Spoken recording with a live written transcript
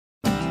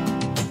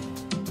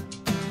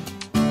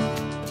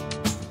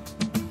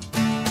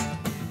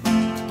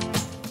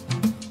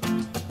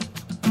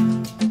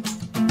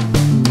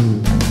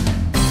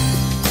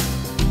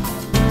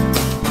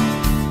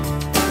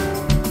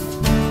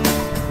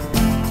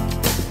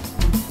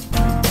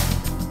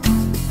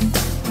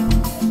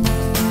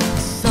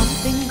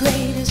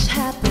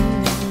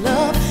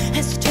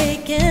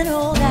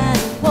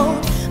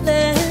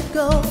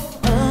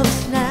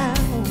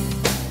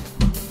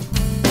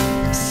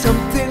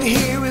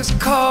is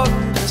calling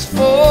us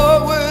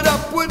forward,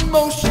 upward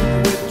motion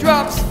with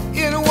drops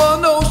in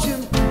one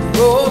ocean.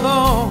 Roll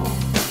on.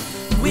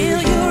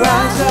 Will you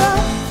rise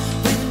up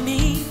with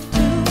me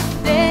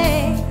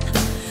today?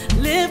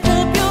 Lift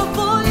up your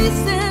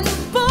voice and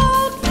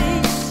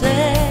boldly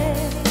say,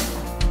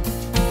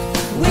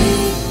 we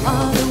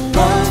are the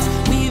ones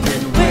we've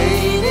been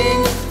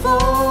waiting for.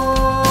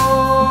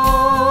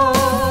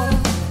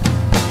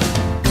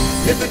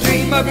 Live the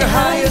dream of your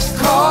highest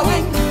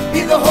calling.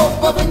 Be the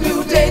hope of a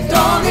new day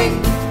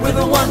dawning. We're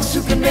the ones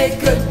who can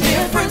make a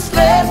difference.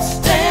 Let's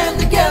stand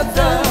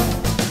together.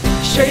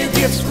 Share your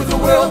gifts with the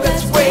world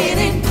that's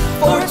waiting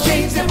for a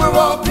change that we're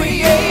all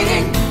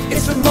creating.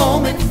 It's a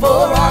moment for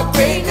our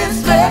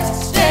greatness.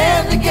 Let's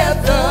stand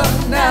together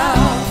now.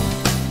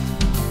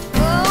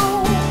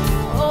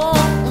 Oh,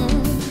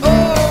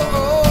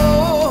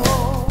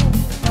 oh,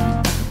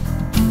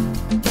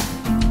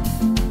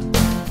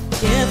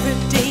 Every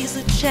day's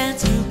a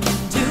chance you can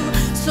do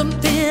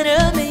something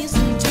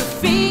amazing to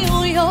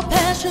feel your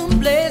passion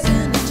blazing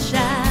and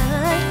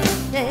shine.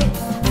 Hey.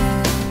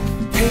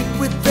 Paint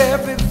with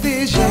every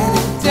vision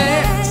and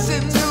dance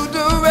in new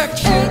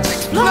directions.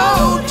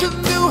 Explode to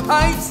new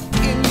heights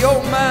in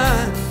your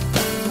mind.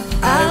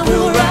 I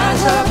will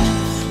rise up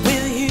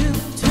with you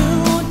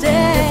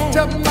today. Lift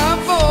up my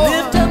voice.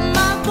 Lift up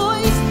my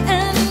voice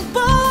and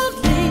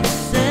boldly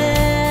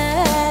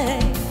say,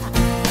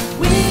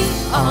 we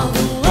are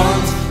the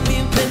ones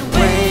we've been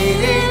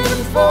waiting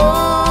for.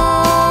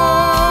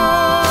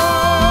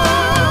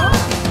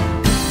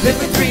 Live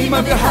the dream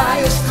of your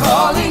highest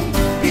calling.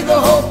 Be the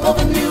hope of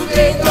a new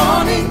day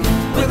dawning.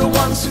 We're the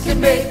ones who can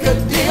make a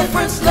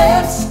difference.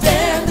 Let's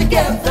stand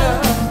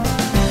together.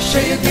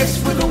 Share your gifts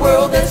with the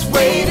world that's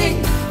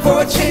waiting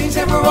for a change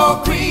that we're all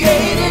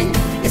creating.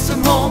 It's a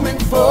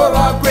moment for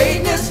our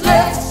greatness.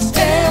 Let's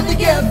stand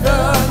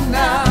together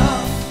now.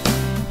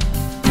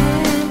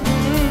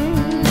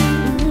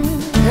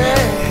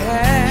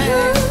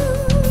 Yeah.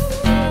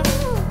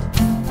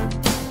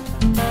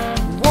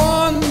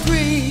 One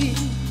dream,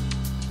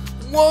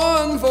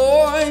 one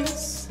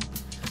voice,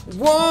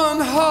 one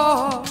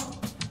heart,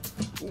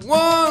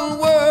 one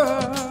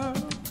word.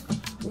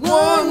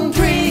 One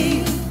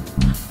dream,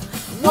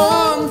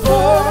 one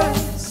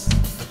voice,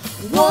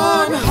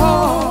 one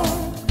heart,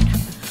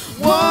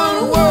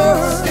 one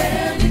word.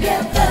 Stand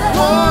together.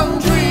 One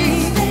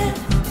dream,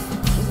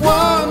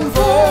 one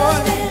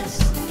voice,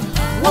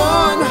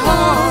 one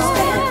heart,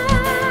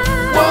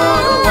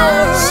 one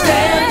word.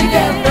 Stand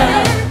together.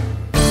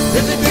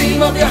 Live the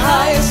dream of your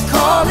high